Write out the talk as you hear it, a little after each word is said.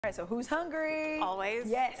All right, so who's hungry? Always.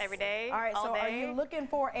 Yes. Every day. All right, all so day. are you looking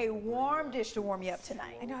for a warm dish to warm you up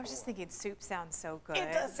tonight? I know, I was just thinking soup sounds so good.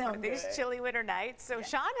 It does sound One of these good. chilly winter nights. So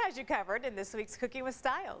Sean has you covered in this week's Cooking with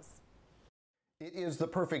Styles. It is the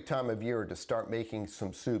perfect time of year to start making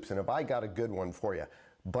some soups, and if I got a good one for you,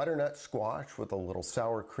 butternut squash with a little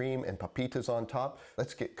sour cream and papitas on top.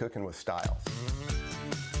 Let's get cooking with Styles.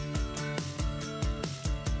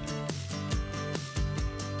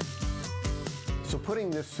 So putting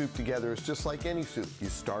this soup together is just like any soup. You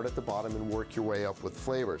start at the bottom and work your way up with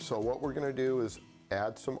flavor. So what we're gonna do is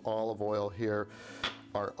add some olive oil here,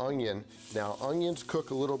 our onion. Now onions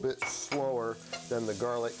cook a little bit slower than the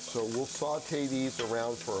garlic, so we'll saute these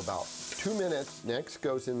around for about 2 minutes. Next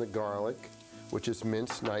goes in the garlic, which is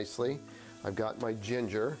minced nicely. I've got my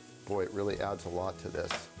ginger. Boy, it really adds a lot to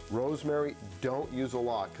this. Rosemary, don't use a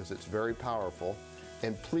lot because it's very powerful.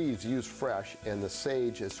 And please use fresh, and the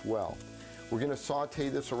sage as well. We're gonna saute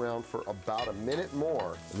this around for about a minute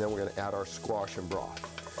more, and then we're gonna add our squash and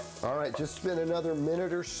broth. All right, just spend another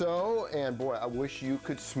minute or so, and boy, I wish you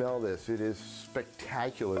could smell this. It is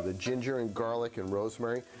spectacular, the ginger and garlic and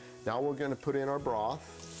rosemary. Now we're gonna put in our broth.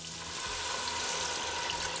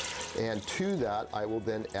 And to that, I will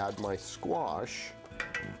then add my squash.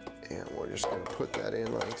 And we're just gonna put that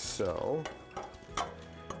in like so.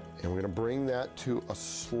 And we're gonna bring that to a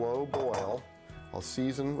slow boil. I'll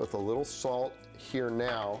season with a little salt here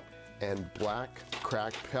now and black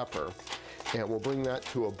cracked pepper. And we'll bring that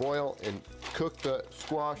to a boil and cook the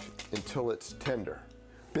squash until it's tender.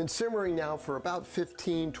 Been simmering now for about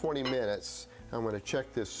 15-20 minutes. I'm gonna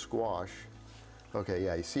check this squash. Okay,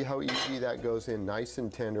 yeah, you see how easy that goes in, nice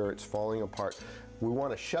and tender, it's falling apart. We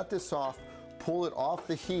wanna shut this off, pull it off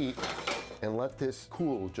the heat, and let this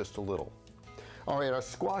cool just a little. All right, our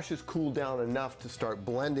squash has cooled down enough to start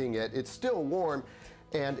blending it. It's still warm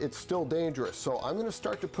and it's still dangerous. So I'm gonna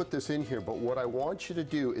start to put this in here, but what I want you to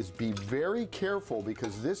do is be very careful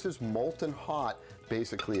because this is molten hot,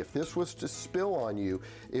 basically. If this was to spill on you,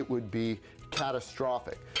 it would be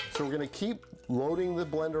catastrophic. So we're gonna keep loading the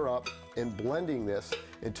blender up and blending this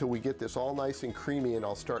until we get this all nice and creamy, and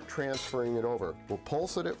I'll start transferring it over. We'll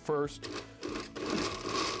pulse it at first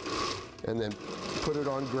and then put it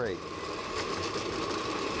on grate.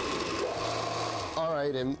 All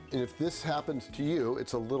right, and if this happens to you,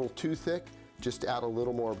 it's a little too thick, just add a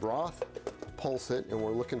little more broth, pulse it, and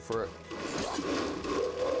we're looking for it.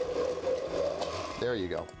 There you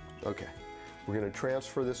go. Okay. We're gonna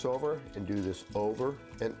transfer this over and do this over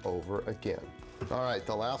and over again. All right,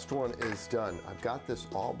 the last one is done. I've got this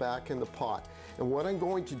all back in the pot. And what I'm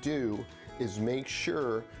going to do is make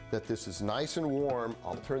sure that this is nice and warm.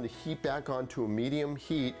 I'll turn the heat back on to a medium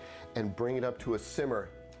heat and bring it up to a simmer.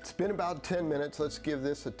 It's been about 10 minutes. Let's give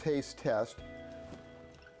this a taste test.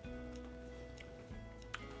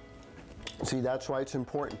 See, that's why it's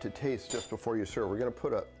important to taste just before you serve. We're gonna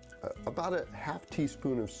put about a half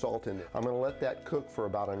teaspoon of salt in it. I'm gonna let that cook for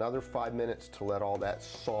about another 5 minutes to let all that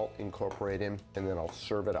salt incorporate in, and then I'll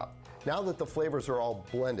serve it up. Now that the flavors are all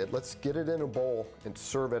blended, let's get it in a bowl and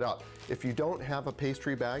serve it up. If you don't have a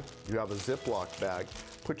pastry bag, you have a Ziploc bag,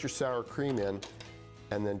 put your sour cream in,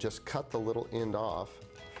 and then just cut the little end off.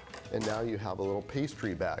 And now you have a little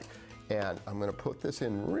pastry bag. And I'm gonna put this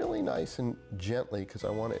in really nice and gently because I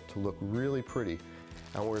want it to look really pretty.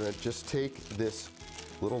 And we're gonna just take this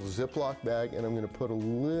little Ziploc bag and I'm gonna put a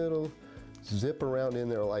little zip around in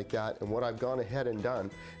there like that. And what I've gone ahead and done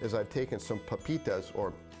is I've taken some papitas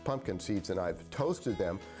or pumpkin seeds and I've toasted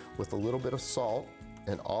them with a little bit of salt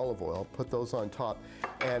and olive oil, put those on top.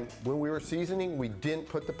 And when we were seasoning, we didn't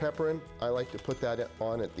put the pepper in. I like to put that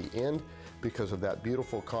on at the end because of that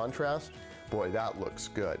beautiful contrast. Boy, that looks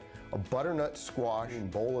good. A butternut squash and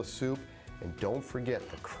bowl of soup, and don't forget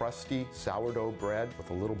the crusty sourdough bread with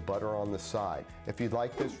a little butter on the side. If you'd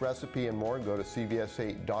like this recipe and more, go to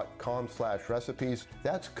cbs8.com/recipes.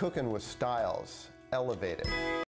 That's Cooking with Styles. Elevate it.